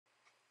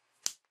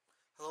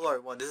Hello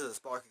everyone, this is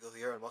Sparkle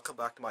here, and welcome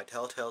back to my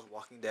Telltale's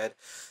Walking Dead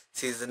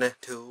Season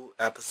 2,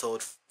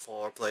 Episode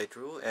 4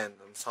 playthrough, and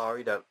I'm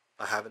sorry that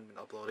I haven't been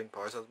uploading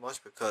parts as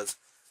much because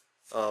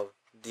of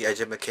the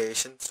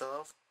education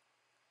stuff.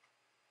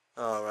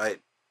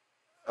 Alright,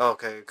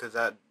 okay, because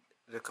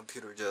the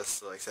computer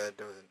just, said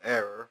there was an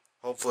error.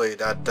 Hopefully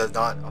that does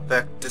not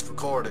affect this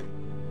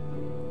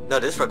recording. No,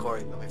 this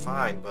recording will be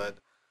fine, but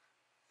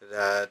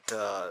that,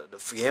 the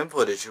game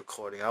footage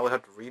recording, I would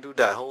have to redo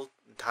that whole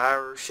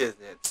entire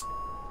shiznit.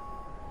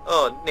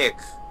 Oh, Nick.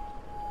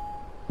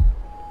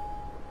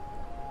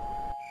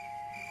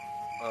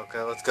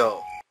 Okay, let's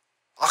go.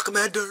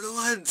 Aquaman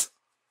Ruins!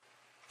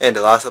 In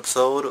the last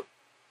episode,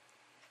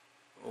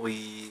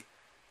 we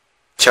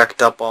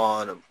checked up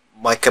on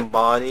Mike and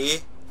Bonnie,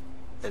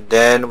 and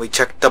then we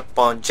checked up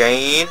on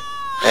Jane,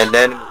 and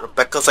then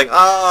Rebecca's like,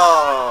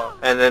 oh!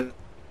 And then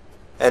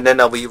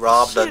we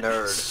robbed the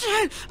nerd.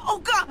 Shit! Oh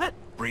God!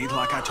 Breathe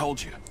like I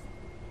told you.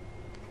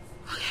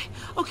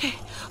 Okay.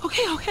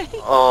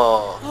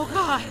 Oh. Oh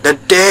God. The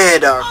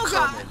dead are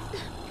God. coming.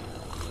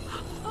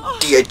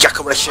 The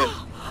ejaculation.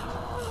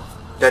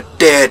 The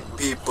dead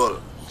people.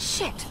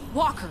 Shit,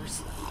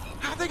 walkers.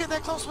 How'd they get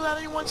that close without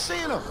anyone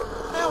seeing them?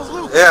 That was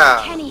Luke.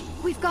 Yeah. Kenny,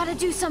 we've got to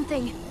do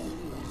something.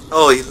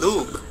 Oh, he's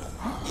Luke.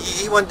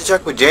 He went to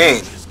check with Jane.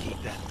 Just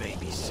keep that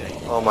baby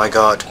safe. Oh my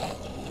God.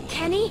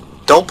 Kenny?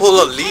 Don't pull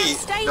a We Lee. can't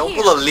stay Don't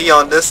here. pull a Lee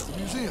on this.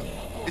 Museum.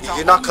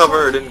 You're not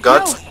covered in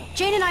guts. No,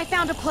 Jane and I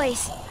found a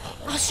place.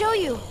 I'll show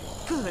you.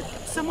 Good.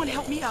 Someone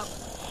help me out.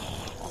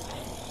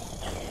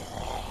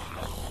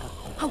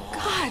 Oh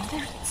God,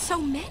 there's so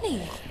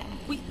many.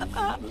 We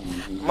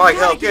Mike, gotta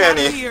help get out of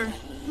Kenny. here.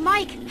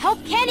 Mike,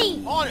 help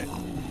Kenny. On it.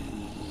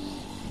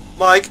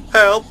 Mike,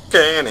 help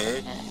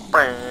Kenny.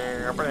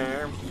 Bam,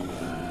 bam.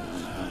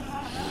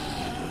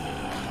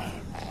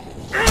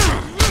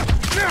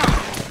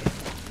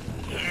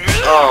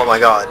 Oh my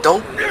God!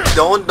 Don't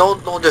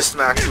just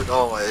smack with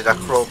that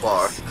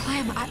crowbar.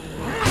 Clem, I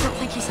don't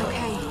think he's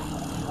okay.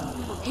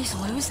 He's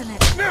losing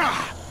it.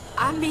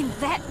 I mean,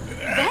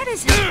 that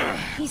is him.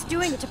 He's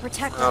doing it to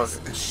protect us.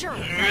 Sure.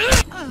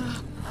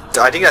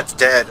 I think that's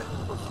dead.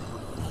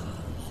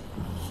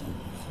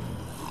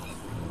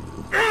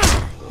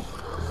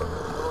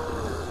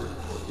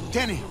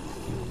 Kenny.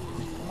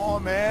 Come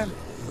on, man.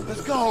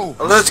 Let's go.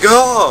 Let's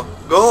go!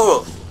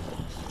 Go!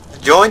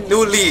 Join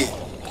New Lee.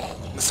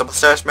 Mr.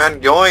 Mustache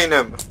Man, join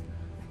him.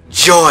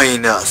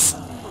 Join us.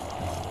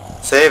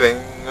 Saving.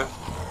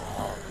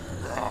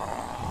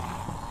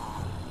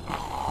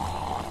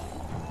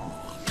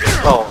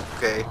 Oh,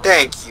 okay.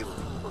 Thank you.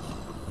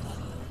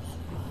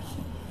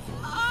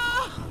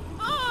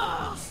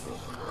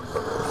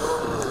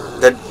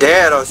 The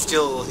dead are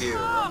still here.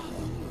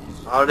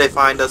 How do they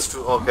find us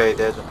through? Okay,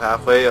 there's a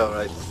pathway.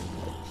 Alright.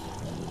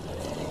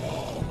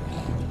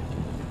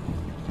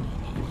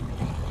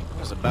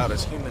 That's about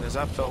as human as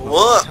I felt in a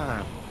What? long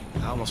time.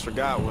 I almost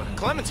forgot what.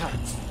 Clementine.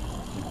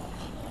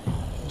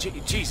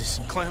 Jesus,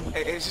 Clem.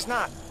 It's just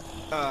not.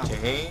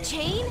 Jane?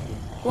 Jane?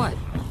 What?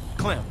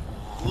 Clem.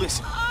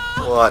 Listen.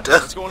 What?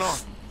 What's going on?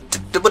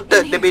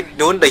 They been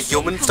doing the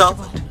human stuff?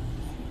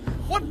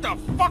 What the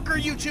fuck are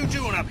you two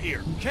doing up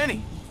here?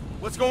 Kenny.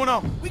 What's going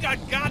on? We got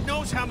God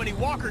knows how many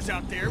walkers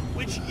out there,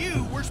 which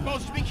you were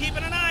supposed to be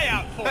keeping an eye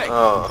out for. Hey,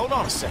 Oh. hold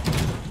on a second.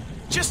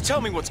 Just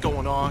tell me what's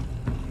going on.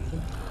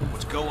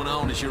 What's going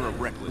on is you're a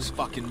reckless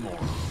fucking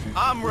moron.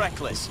 I'm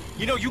reckless.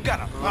 You know, you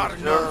got a lot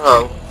of nerve.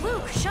 No.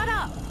 Luke, shut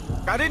up.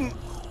 I didn't.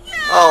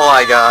 Oh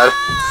my God.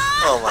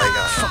 Oh my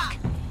God. Fuck.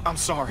 I'm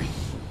sorry.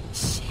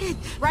 Shit.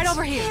 Right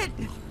over here.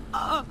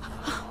 Oh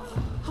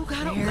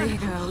God. There you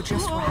go.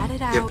 Just rat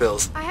it out. Give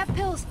pills. I have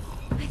pills.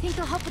 I think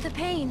they'll help with the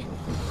pain.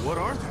 What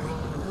are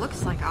they?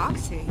 Looks like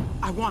oxy.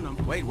 I want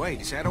them.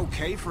 Wait, is that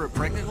okay for a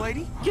pregnant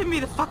lady? Give me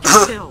the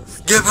fucking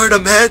pills. Give her the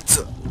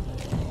meds.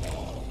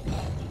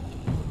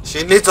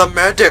 She needs a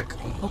medic.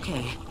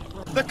 Okay.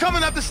 They're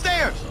coming up the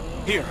stairs.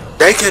 Here.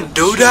 They can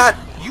do that?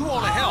 You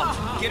want to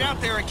help? Get out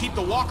there and keep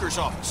the walkers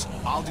off us.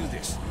 I'll do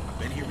this. I've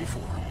been here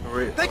before.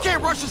 They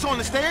can't rush us on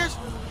the stairs.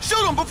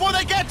 Shoot them before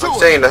they get to I'm us.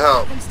 staying to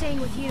help. I'm staying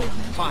with you.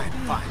 Fine.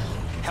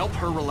 Help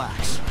her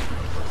relax.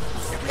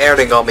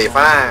 Everything gonna be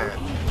fine.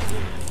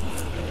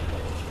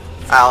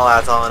 Al,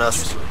 that's on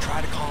us. Just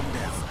try to calm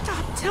down.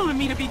 Stop telling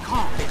me to be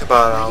calm. Think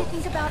about What do Al. you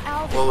think about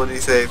Alvin? What would he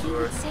say He for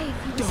was her? safe.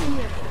 He was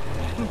here.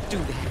 Don't do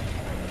that.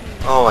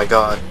 Oh my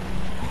God.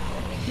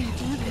 Can't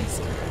do this.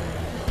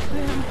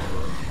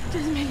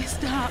 Just make it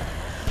stop.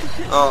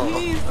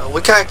 Oh,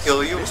 we can't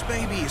kill you. This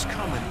baby is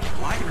coming,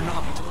 like it or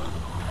not.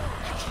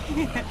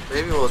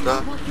 Maybe we'll You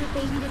not. want your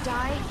baby to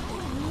die?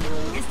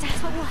 Because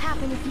that's what will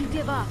happen if you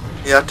give up.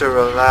 You have to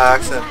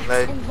relax and Relax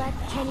let and let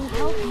Kenny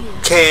help you.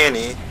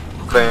 Kenny.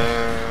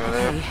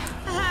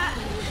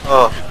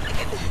 Oh,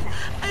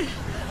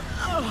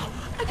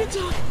 I can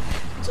do it.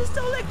 Just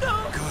don't let go.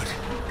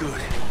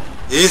 Good.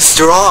 he's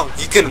strong.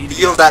 He can We need to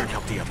feel get out there that and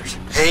help the others.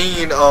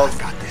 pain of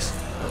Got this.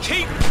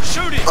 Keep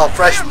shooting.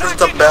 Fresh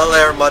Prince of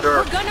Bel-Air mother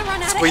We're gonna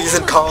run out of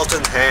squeezing ammo.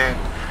 Carlton's hand.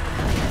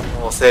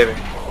 Oh, saving.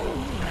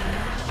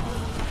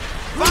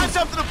 Find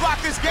something to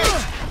block this gate.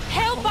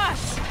 Help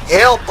us!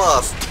 Help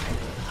us!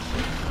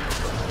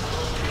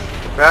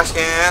 Trash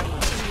can.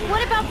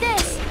 What about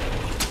this?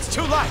 It's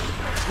too light.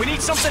 We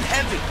need something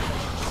heavy.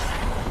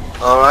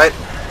 Alright.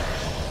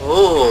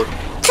 Ooh. We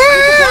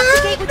can block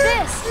the gate with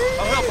this.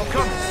 I'll help. I'm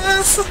coming.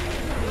 Yes.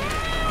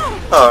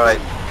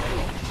 Alright.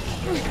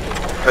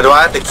 Do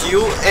I have the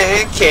Q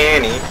and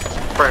Kenny?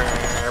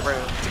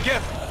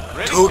 Together.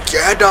 Ready?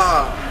 Together.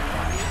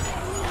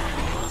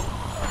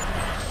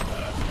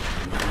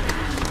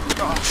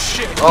 Oh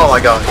shit. Oh my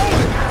god.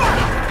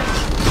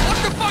 What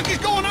the fuck is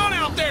going on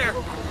out there?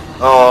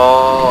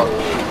 Oh.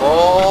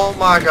 Oh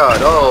my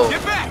god. Oh.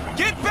 Get back!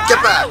 Get back!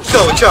 Get back.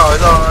 Go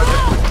Charizard.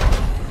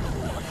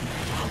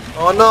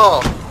 Oh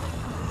no.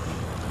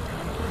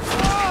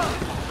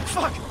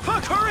 Fuck!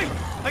 Fuck! Hurry!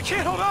 I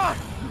can't hold on.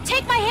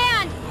 Take my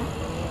hand.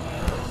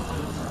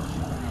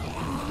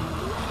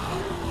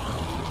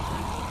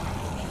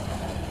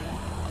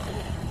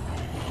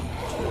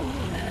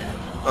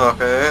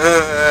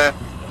 Okay.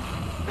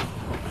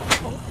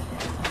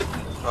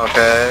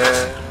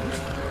 Okay.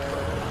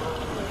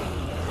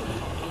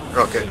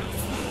 Okay.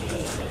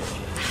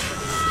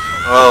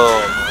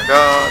 Oh my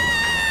god.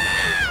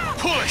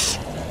 Push!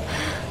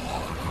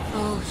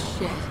 Oh,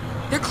 shit.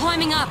 They're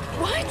climbing up.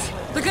 What?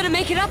 They're gonna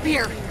make it up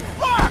here.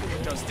 Fuck!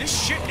 Does this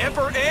shit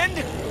ever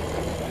end?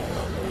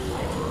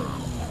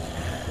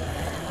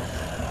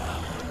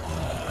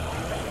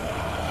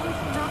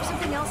 Drop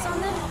something else on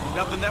them?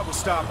 Nothing that will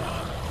stop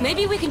her.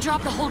 Maybe we can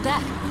drop the whole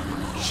deck.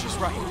 She's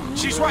right.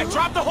 She's right.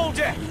 Drop the whole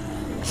deck.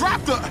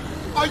 Drop the...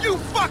 Are you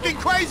fucking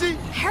crazy?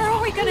 How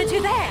are we gonna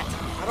do that?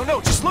 I don't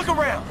know. Just look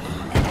around.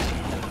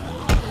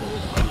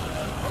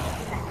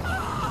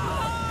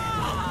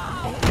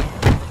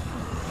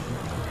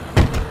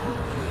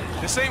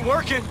 This ain't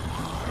working.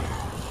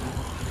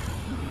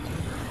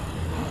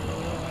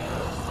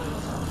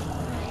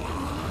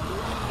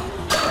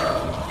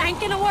 Ain't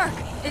gonna work.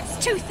 It's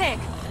too thick.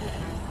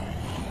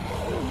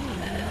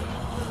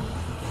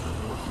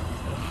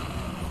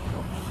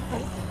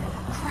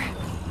 Crap.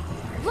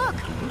 Look!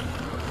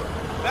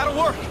 That'll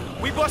work.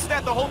 We bust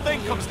that, the whole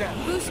thing comes down.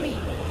 Boost me.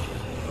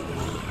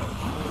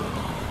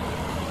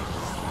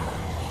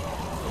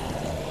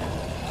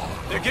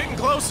 They're getting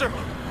closer.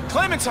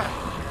 Clementine!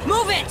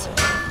 Move it!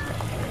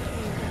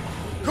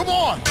 Come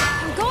on!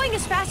 I'm going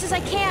as fast as I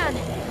can.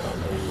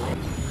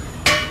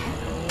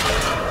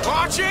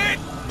 Watch it!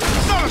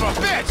 Son of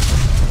a bitch!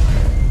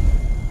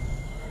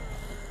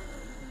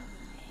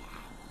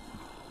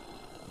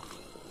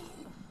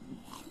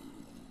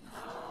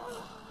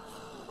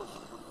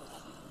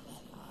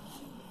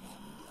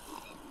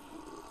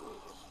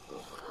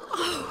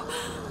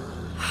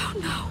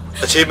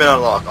 Achievement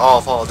unlocked. All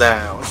fall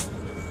down.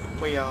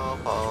 We all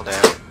fall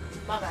down.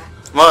 Mama,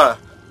 What?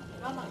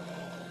 mama.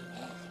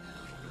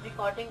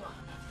 Recording.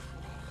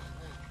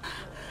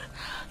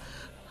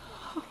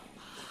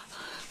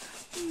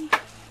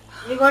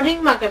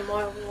 Recording mà cái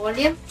more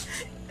volume.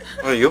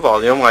 Oh, you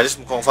volume. I just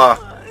không pha.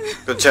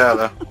 Good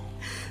job.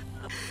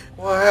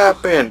 What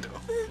happened?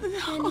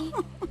 Kenny,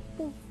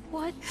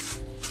 what?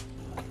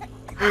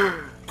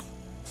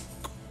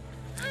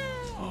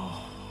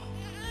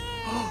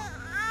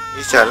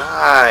 He's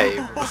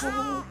alive.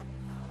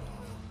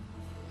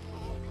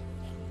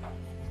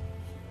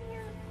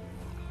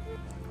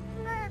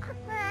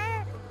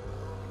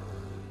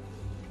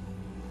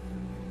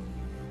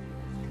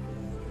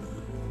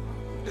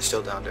 They're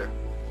still down there.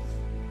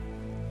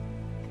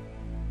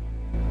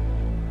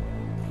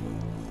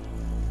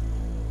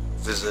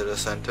 Visitor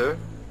center.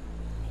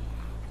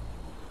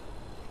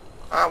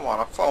 I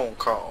want a phone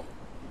call.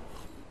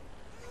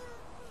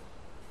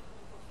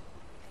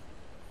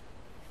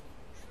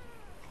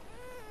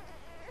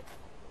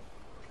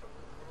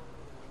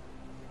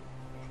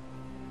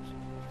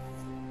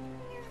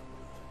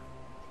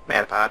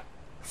 Manpod.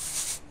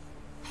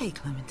 Hey,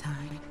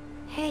 Clementine.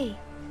 Hey.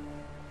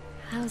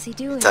 How's he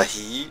doing? It's a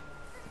he.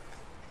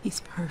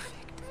 He's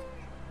perfect.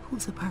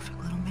 Who's a perfect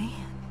little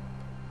man?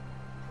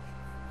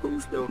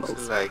 Who's the Looks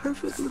most like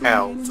perfect little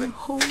man in the Alvin.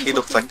 whole He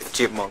looks world? like the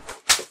chipmunk.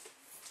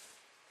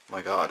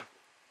 My god.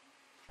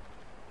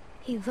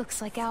 He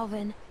looks like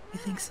Alvin. You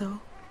think so?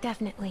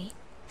 Definitely.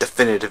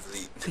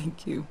 Definitively.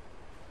 Thank you.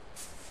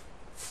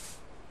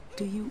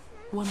 Do you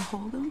want to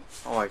hold him?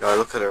 Oh my god,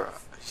 look at her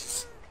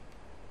eyes.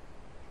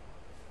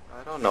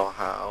 I don't know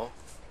how.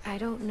 I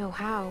don't know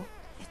how.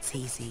 It's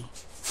easy.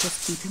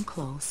 Just keep him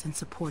close and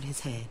support his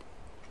head.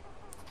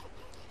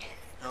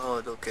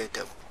 Oh, look at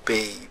the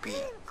baby.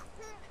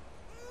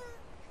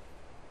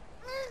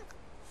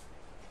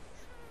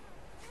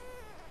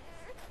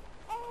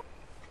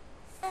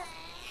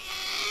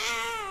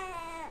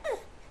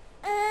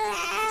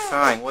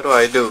 Fine, what do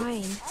I do?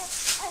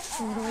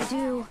 Fine. What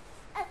do?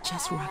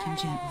 Just rock him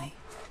gently.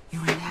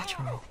 You're a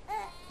natural.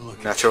 Look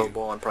at Natural you,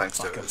 born like a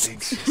pranksters.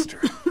 big sister.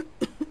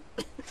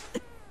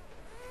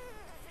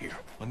 Here,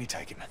 let me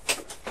take him.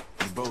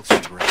 You both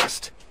should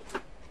rest.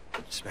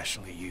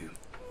 Especially you.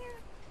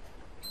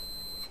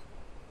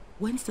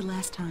 When's the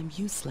last time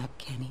you slept,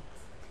 Kenny?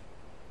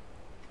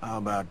 How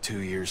about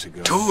 2 years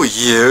ago? 2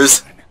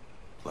 years?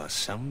 Plus,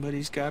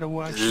 somebody's gotta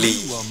watch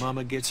Leave you while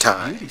Mama gets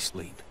time. her beauty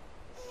sleep.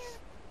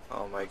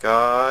 Oh my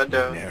god.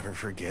 Never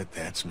forget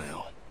that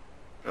smell.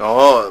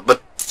 Oh,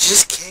 but she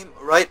just came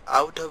right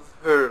out of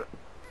her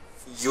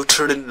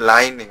uterine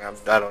lining. I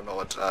don't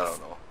know.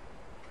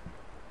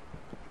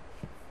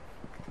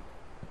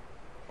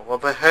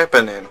 What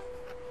happening?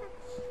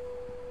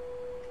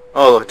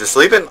 Oh, look, they're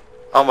sleeping?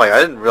 Oh my god,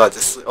 I didn't realize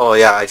this. Oh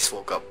yeah, I just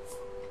woke up.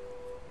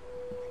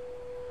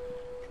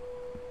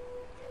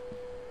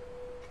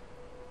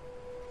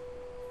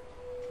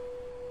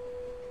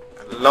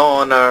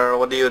 Loner,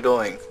 what are you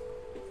doing?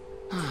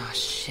 Oh,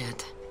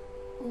 shit.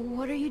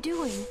 What are you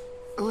doing?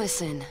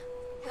 Listen,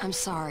 I'm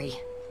sorry.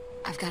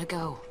 I've gotta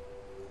go.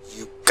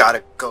 You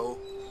gotta go.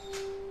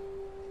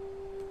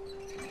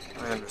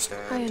 I I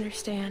understand.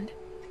 understand.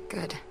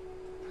 Good.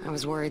 I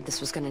was worried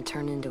this was gonna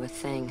turn into a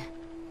thing.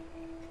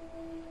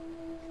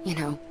 You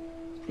know,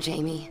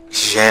 Jamie,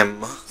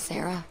 Jem.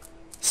 Sarah,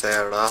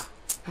 Sarah.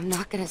 I'm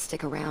not gonna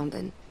stick around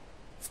and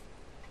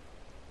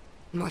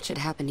watch it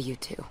happen to you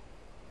two.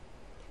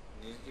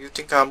 You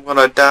think I'm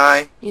gonna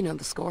die? You know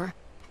the score.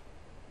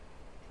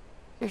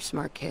 You're a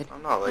smart kid.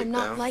 I'm not like I'm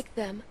not them. like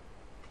them.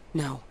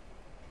 No.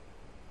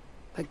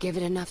 But give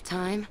it enough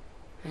time,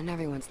 and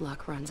everyone's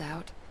luck runs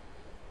out.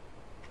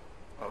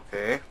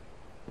 Okay.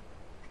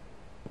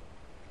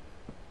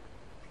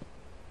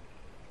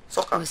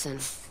 Soccer. Listen,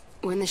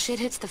 when the shit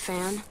hits the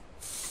fan,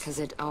 because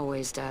it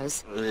always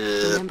does, Ugh.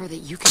 remember that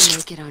you can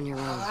make it on your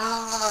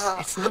own.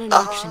 It's not an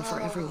option for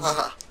everyone.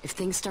 If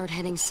things start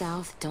heading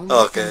south, don't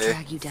let them Okay.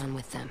 drag you down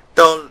with them.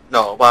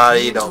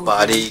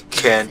 Nobody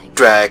can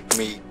drag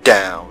me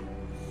down.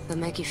 They'll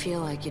make you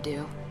feel like you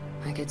do.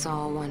 Like it's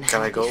all one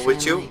Can I happy go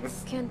with you?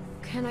 family.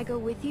 Can I go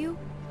with you?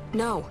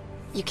 No,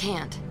 you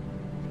can't.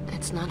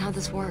 That's not how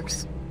this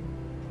works.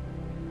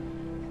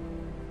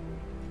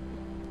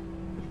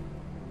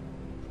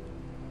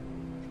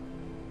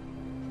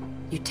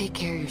 You take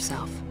care of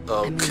yourself.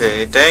 I mean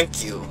Okay, that.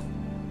 thank you.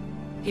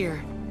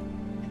 Here,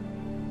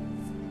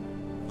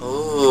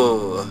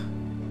 Oh,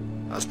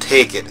 I'll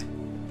take it.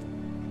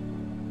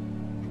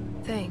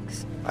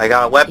 Thanks. I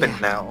got a weapon Yeah.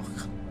 now.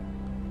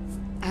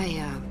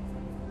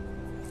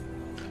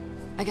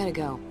 I gotta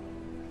go.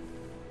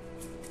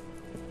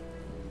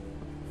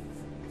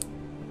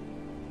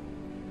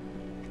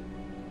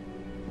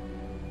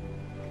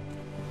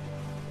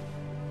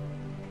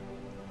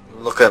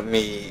 Look at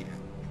me.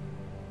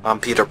 I'm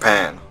Peter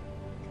Pan.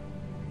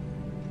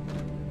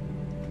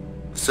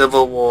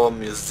 Civil War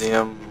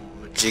Museum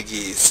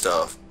jiggy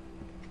stuff.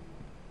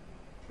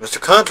 Mr.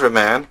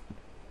 Countryman.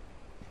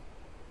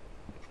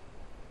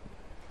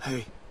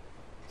 Hey,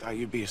 thought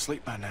you'd be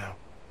asleep by now.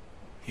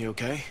 You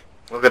okay?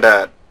 Look at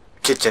that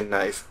kitchen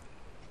knife.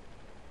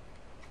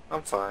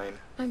 I'm fine.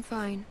 I'm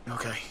fine.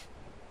 Okay.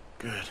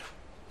 Good.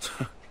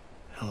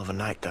 Hell of a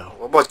night, though.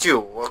 What about you?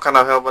 What kind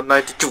of hell of a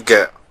night did you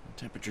get?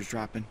 Temperature's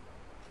dropping.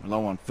 We're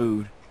low on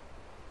food.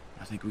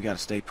 I think we gotta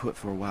stay put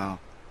for a while.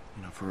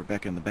 You know, for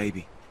Rebecca and the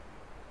baby.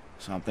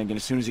 So I'm thinking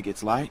as soon as it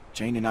gets light,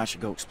 Jane and I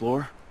should go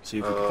explore. See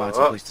if we can find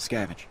some place to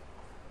scavenge.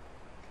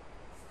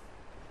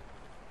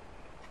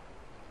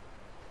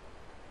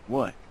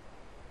 What?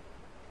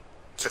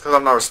 It's because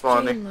I'm not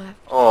responding. Jane left.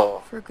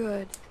 Oh. For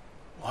good.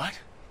 What?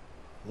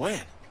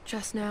 When?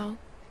 Just now.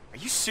 Are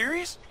you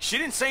serious? She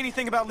didn't say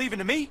anything about leaving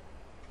to me?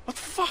 What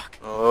the fuck?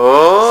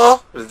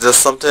 Oh, is there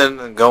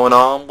something going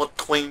on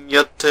between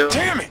you two?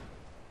 Damn it!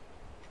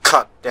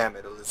 God damn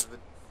it, Elizabeth.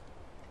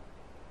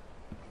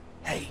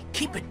 Hey,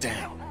 keep it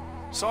down.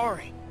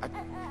 Sorry.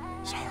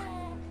 Sorry.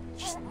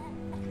 Just...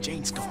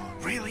 Jane's gone.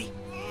 Really?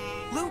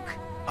 Luke,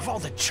 of all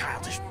the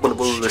childish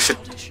Bullshit.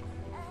 childish.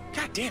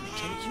 God damn it,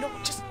 Kenny, you know,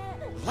 just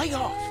lay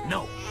off.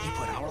 No, you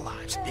put our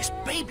lives, this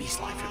baby's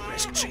life at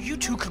risk, so you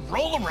two can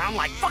roll around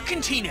like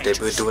fucking teenagers.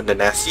 They were doing the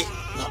nasty.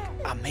 Look,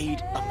 I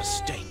made a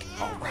mistake,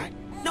 all right?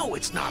 No,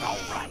 it's not all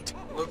right.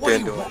 What What do they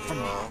you doing want from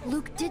me? wrong?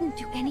 Luke didn't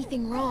do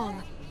anything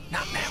wrong.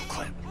 Not now,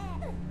 Clem.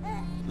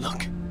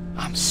 Look,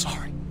 I'm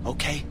sorry,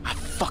 okay? I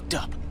fucked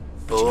up.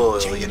 But Oh,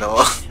 Jane you know.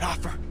 made an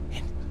offer,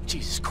 and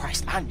Jesus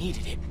Christ, I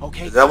needed it,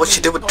 okay? Is that what I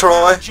she did with made it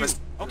around Troy? you,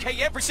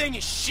 okay, everything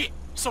is shit.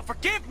 So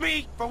forgive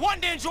me for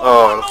wanting to enjoy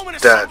Oh, one moment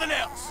of that- something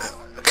else.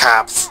 The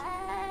caps.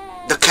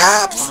 The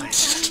caps.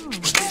 Fine.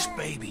 But this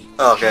baby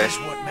Okay. is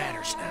what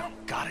matters now.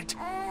 Got it?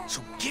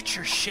 So get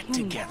your shit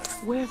together.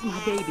 Where's my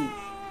baby?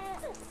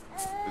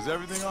 Is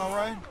everything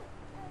alright?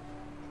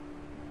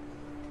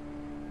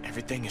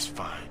 Everything is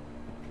fine.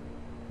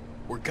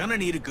 We're gonna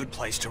need a good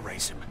place to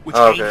raise him, which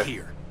Okay. ain't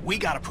here. We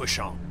gotta push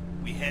on.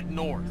 We head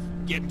north,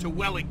 get to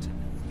Wellington.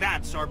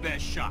 That's our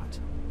best shot.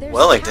 There's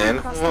Wellington? a town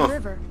across Huh. the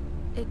river.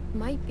 It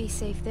might be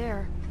safe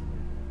there.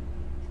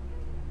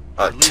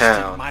 A At least it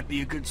town. might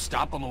be a good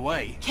stop on the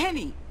way.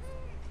 Kenny!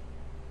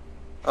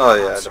 Oh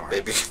yeah, the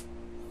sorry. baby.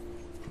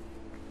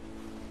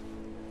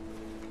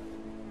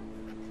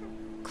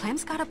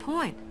 Clem's got a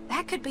point.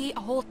 That could be a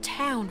whole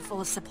town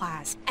full of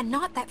supplies, and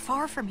not that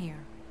far from here.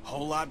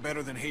 Whole lot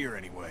better than here,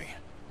 anyway.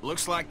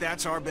 Looks like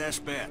that's our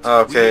best bet.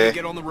 Okay. We need to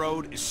get on the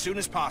road as soon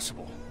as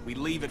possible. We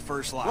leave at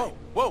first light. Whoa,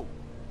 whoa!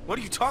 What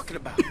are you talking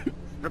about?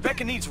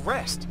 Rebecca needs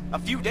rest. A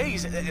few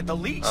days at the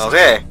least.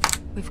 Okay.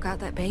 We've got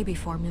that baby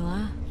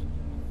formula.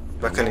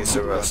 Rebecca needs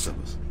to rest.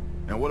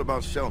 And what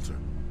about shelter?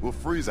 We'll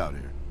freeze out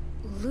here.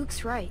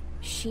 Luke's right.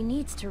 She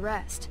needs to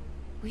rest.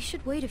 We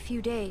should wait a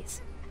few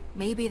days.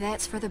 Maybe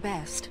that's for the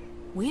best.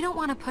 We don't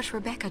want to push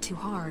Rebecca too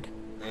hard.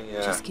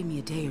 Yeah. Just give me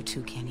a day or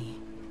two, Kenny.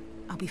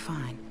 I'll be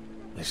fine.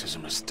 This is a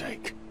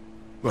mistake.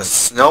 It's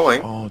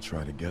snowing. All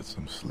try to get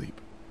some sleep.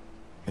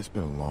 It's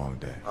been a long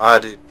day. I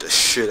did the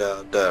shit out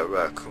of that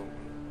raccoon.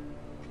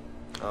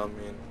 I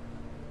mean,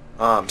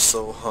 I'm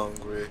so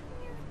hungry.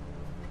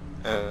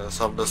 And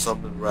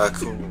something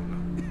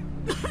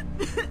raccoon.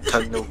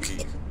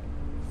 Tanuki.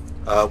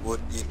 I would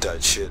eat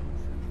that shit.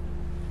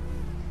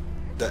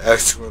 The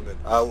excrement.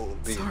 I will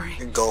be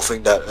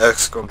engulfing that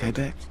excrement. Okay,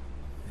 Beck?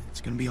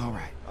 It's gonna be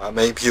alright. I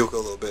may puke a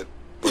little bit,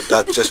 but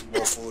that's just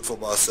more food for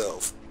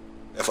myself.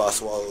 If I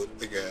swallow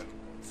it again.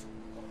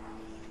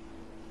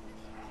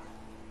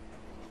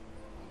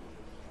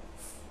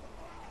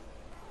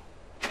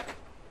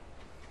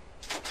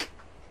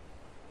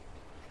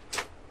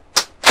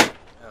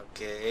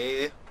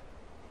 Okay.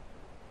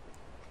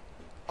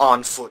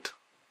 On foot.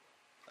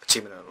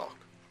 Achievement unlocked.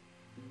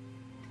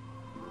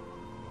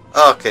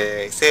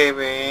 Okay,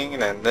 saving,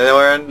 and then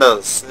we're in the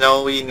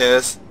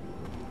snowiness.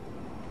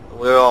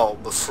 We're all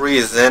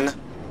freezing.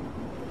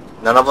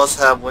 None of us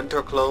have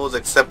winter clothes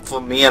except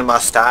for me and my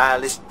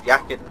stylish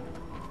jacket.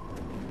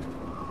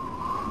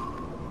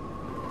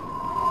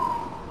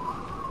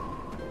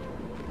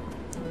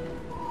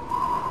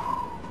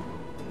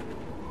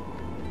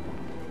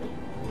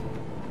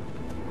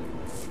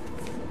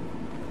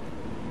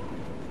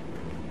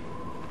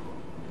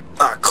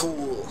 Ah,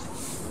 cool.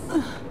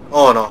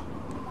 Oh no.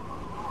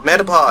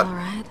 Metapod.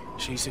 Alright.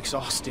 She's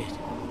exhausted.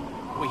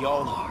 We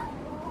all are.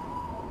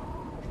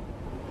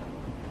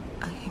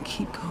 I can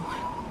keep going.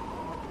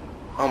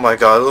 Oh my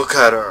god, look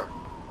at her.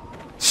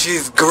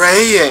 She's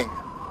graying.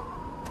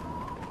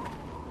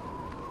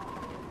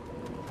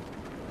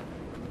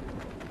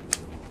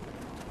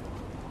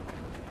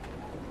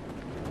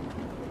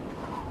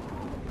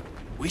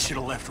 We should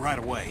have left right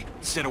away,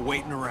 instead of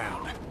waiting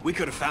around. We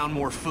could have found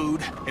more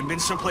food and been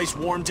someplace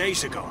warm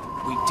days ago.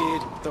 We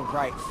did the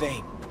right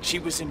thing. She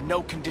was in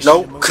no condition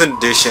No to move.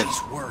 condition.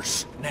 She's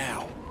worse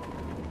now.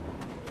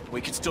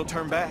 We could still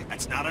turn back.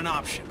 That's not an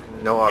option.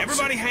 No option.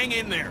 Everybody hang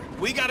in there.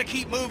 We gotta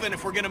keep moving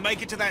if we're gonna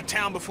make it to that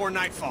town before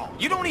nightfall.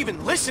 You don't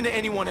even listen to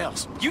anyone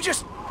else. You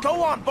just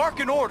go on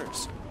barking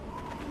orders.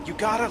 You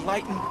gotta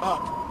lighten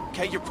up,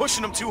 okay? You're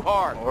pushing them too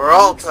hard. We're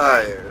all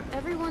tired.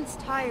 Everyone's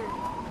tired.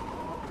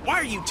 Why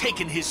are you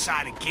taking his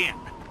side again?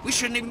 We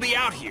shouldn't even be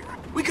out here.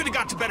 We could have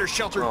got to better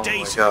shelter Oh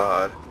days my ago.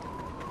 god.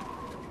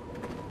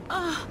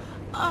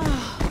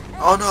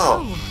 Oh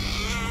no.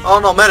 Oh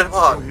no, Go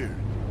Metapod. here.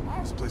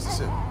 There's a place to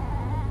sit.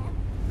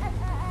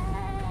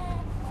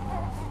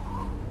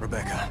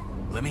 Rebecca,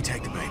 let me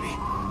take the baby.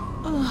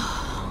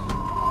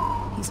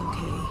 He's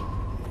okay.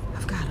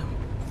 I've got him.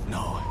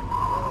 No,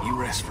 you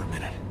rest for a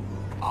minute.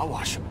 I'll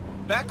wash him.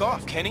 Back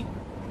off, Kenny.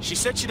 She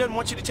said she doesn't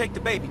want you to take the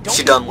baby. Don't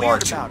She be doesn't weird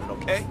want you. about it,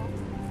 okay?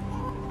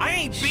 I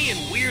ain't being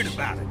weird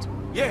about it.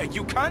 Yeah,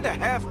 you kinda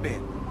have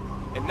been.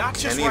 And not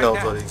just Kenny right knows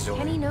now. what he's doing.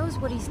 Kenny knows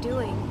what he's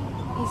doing.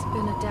 He's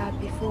been a dad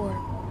before.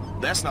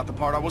 That's not the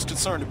part I was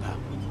concerned about.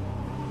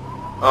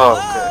 Oh,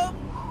 okay.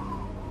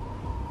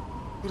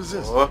 What is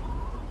this? What?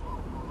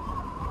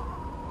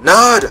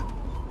 Nerd!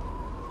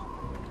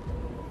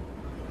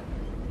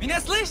 Меня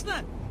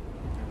слышно?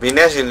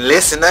 Меня же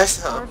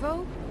listeners?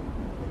 Arvo?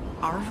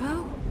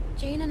 Arvo?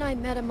 Jane and I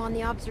met him on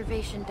the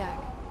observation deck.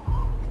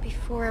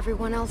 Before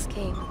everyone else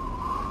came.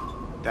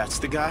 That's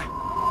the guy?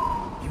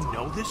 You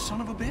know this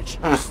son of a bitch?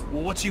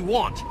 Well, what's he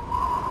want?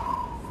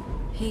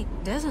 He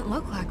doesn't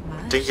look like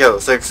I much. think he has a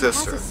sick He has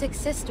sister. a sick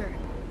sister.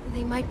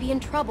 They might be in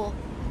trouble.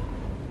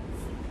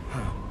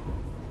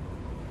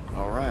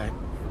 Alright.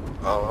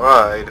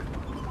 Alright.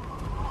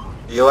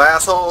 You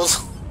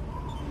assholes.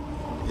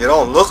 You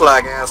don't look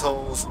like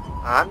assholes.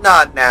 I'm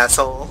not an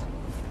asshole.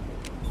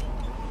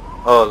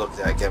 Oh, look,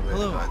 I can't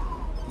really Hello.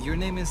 find. Your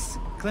name is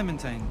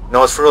Clementine.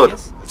 No, it's fruit.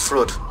 Yes? It's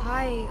fruit.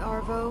 Hi,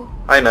 Arvo.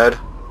 Hi, Ned.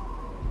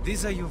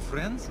 These are your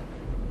friends?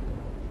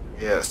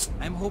 Yes.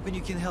 I'm hoping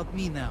you can help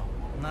me now,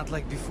 not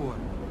like before.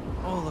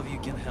 All of you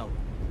can help.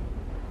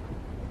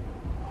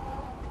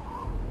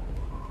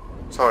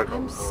 Sorry,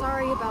 I'm Bobo.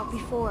 sorry about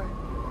before.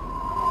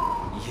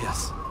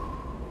 Yes.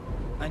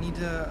 I need,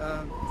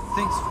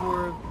 things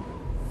for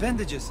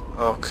bandages.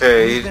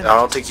 Okay, I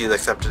don't think he's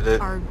accepted it.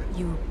 Are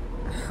you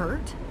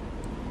hurt?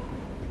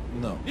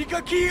 No.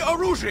 Никакие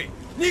оружия!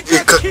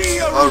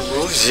 Никакие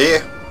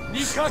оружия.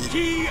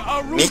 Никакие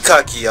оружия!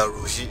 Никакие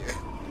оружия.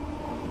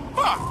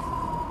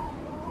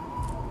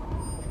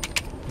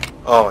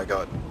 Oh my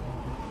god.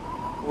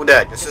 Who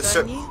that? Your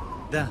sister?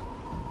 Да.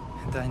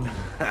 Это они.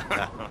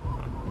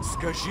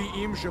 Скажи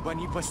им, чтобы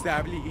они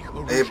поставили их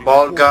Hey, оружие.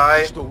 bald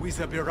guy. Что мы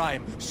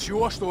забираем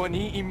все, что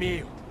они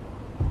имеют.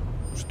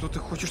 Что ты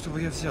хочешь,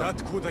 чтобы я взял?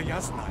 Откуда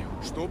я знаю?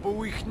 Чтобы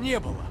у их не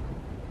было.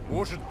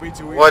 Может быть,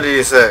 у What did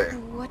he say?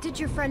 What did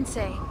your friend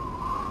say?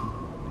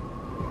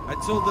 I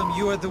told them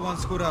you are the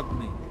ones who robbed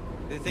me.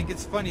 They think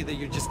it's funny that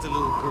you're just a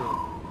little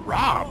girl.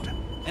 Robbed?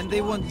 And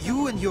they want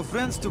you and your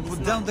friends to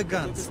put down the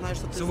guns,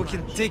 so we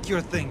can take your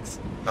things.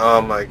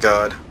 Oh my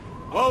god.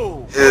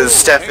 Whoa! His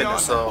Stefan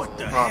is so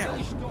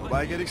prominent.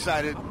 Why get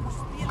excited?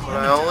 But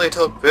I only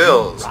took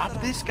bills. Rob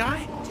this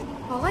guy?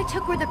 All I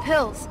took were the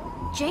pills.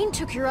 Jane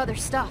took your other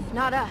stuff,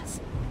 not us.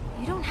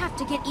 You don't have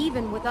to get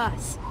even with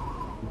us.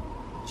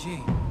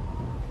 Jane,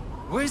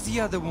 where's the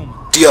other woman?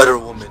 The other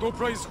woman. Что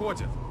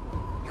происходит?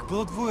 Их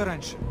было двое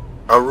раньше.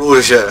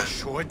 Arusha.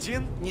 Еще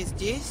один? Не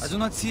здесь? I do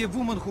not see a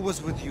woman who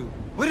was with you.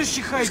 Where is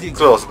she hiding?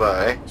 Close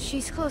by.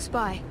 She's close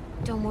by.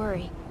 Don't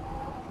worry.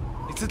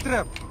 It's a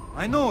trap.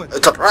 I know it.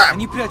 It's a trap.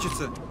 Они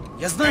прячутся.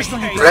 Я знаю, что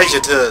они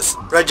прячутся. Prejudice.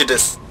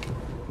 Prejudice.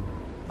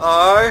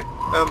 I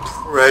am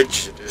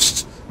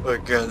prejudiced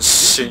against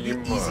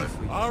Seymour.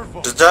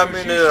 Does that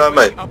mean that I'm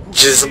a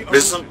jism?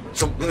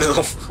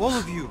 All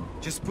of you,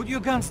 just put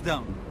your guns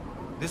down.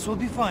 This will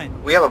be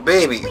fine. We have a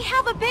baby. We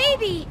have a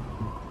baby!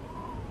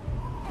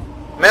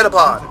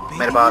 Metapod.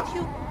 Metapod.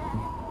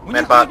 У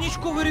них Metapod.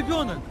 родничковый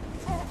ребенок.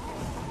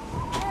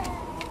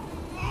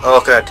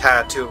 Okay,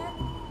 tattoo.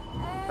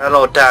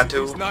 Hello,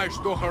 tattoo. Знаешь,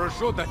 что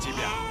хорошо для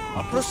тебя.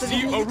 Просто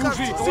Опусти мне не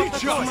оружие кажется, что он такой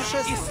сейчас!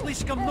 сумасшедший. Их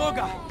слишком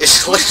много. It's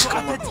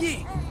слишком.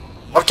 Отойди.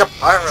 Drop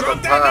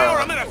Drop that now or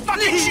I'm gonna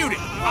fucking shoot it!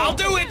 I'll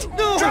do it!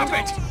 Drop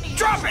it!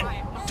 Drop it!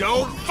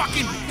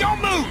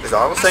 Don't move! Is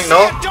Arvo saying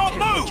no? Don't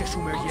move! Хочешь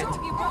умереть?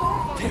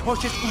 Ты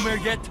хочешь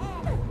умереть?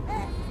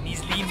 Не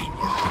зли меня.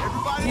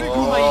 Не Oh.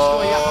 думай,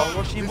 что я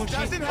хороший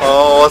мужчина.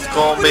 Oh, what's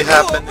gonna be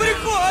happening?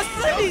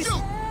 Остановись!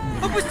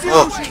 Опусти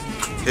Oh, оружие!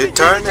 he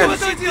turned Что in.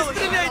 вы делаете?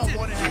 Стреляйте!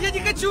 Я не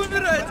хочу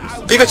умирать!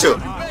 Pikachu.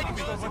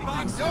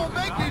 Don't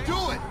make me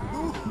do it!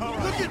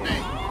 Look at me!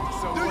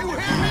 Do you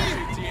hear me?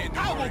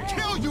 I will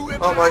kill you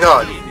if Oh my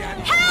god.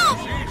 Help!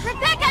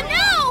 Rebecca,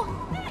 no!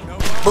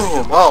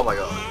 Boom. Oh my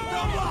god.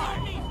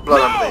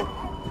 Blood on the baby.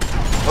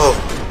 Oh.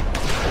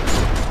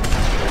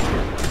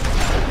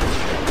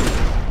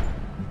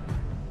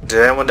 Did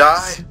anyone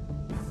die?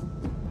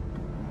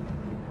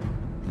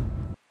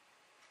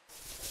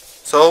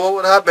 So what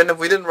would happen if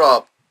we didn't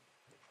rob?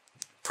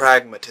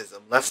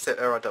 Pragmatism. Left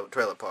arrow at the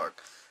trailer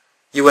park.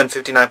 You win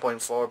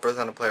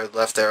 59.4% of players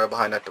left arrow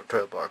behind at the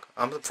trailer park.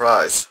 I'm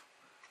surprised.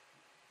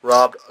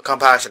 Robbed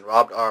compassion.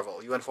 Robbed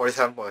Arvo. You win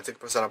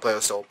 47.6% of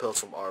players stole pills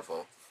from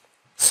Arvo.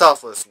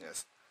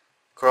 Selflessness.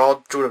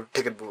 Crawled through the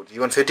ticket booth. You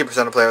win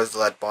 50% of players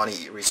let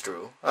Bonnie reach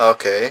through.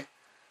 Okay.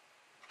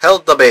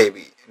 Held the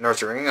baby.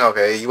 Nurturing.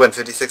 Okay. You win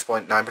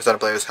 56.9% of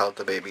players held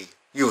the baby.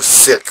 You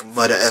sick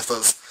mother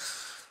effers.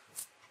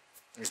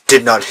 You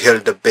did not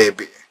hold the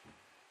baby.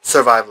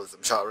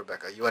 Survivalism. Shot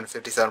Rebecca. You win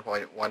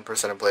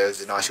 57.1% of players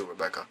did not shoot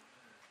Rebecca.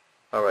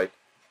 Alright.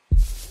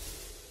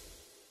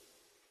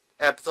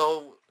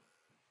 Episode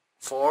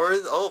 4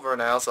 is over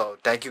now, so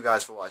thank you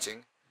guys for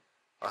watching.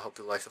 I hope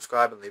you like,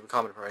 subscribe, and leave a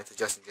comment for any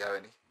suggestions if you have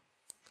any.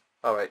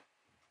 Alright.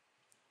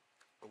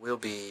 We'll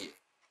be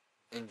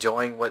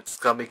enjoying what's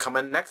going to be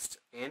coming next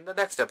in the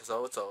next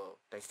episode, so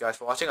thanks guys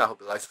for watching. I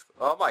hope you like.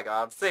 Oh my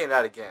god, I'm saying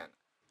that again.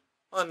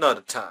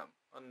 Another time.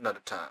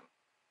 Another time.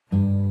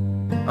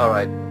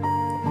 Alright.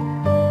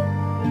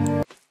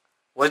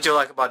 What did you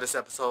like about this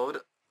episode?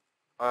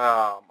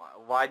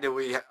 Why did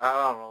we... I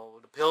don't know.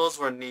 The pills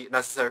were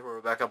necessary for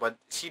Rebecca, but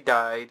she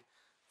died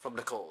from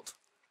the cold.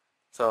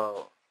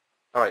 So,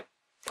 alright.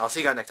 I'll see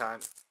you guys next time.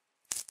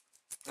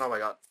 Oh my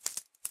god.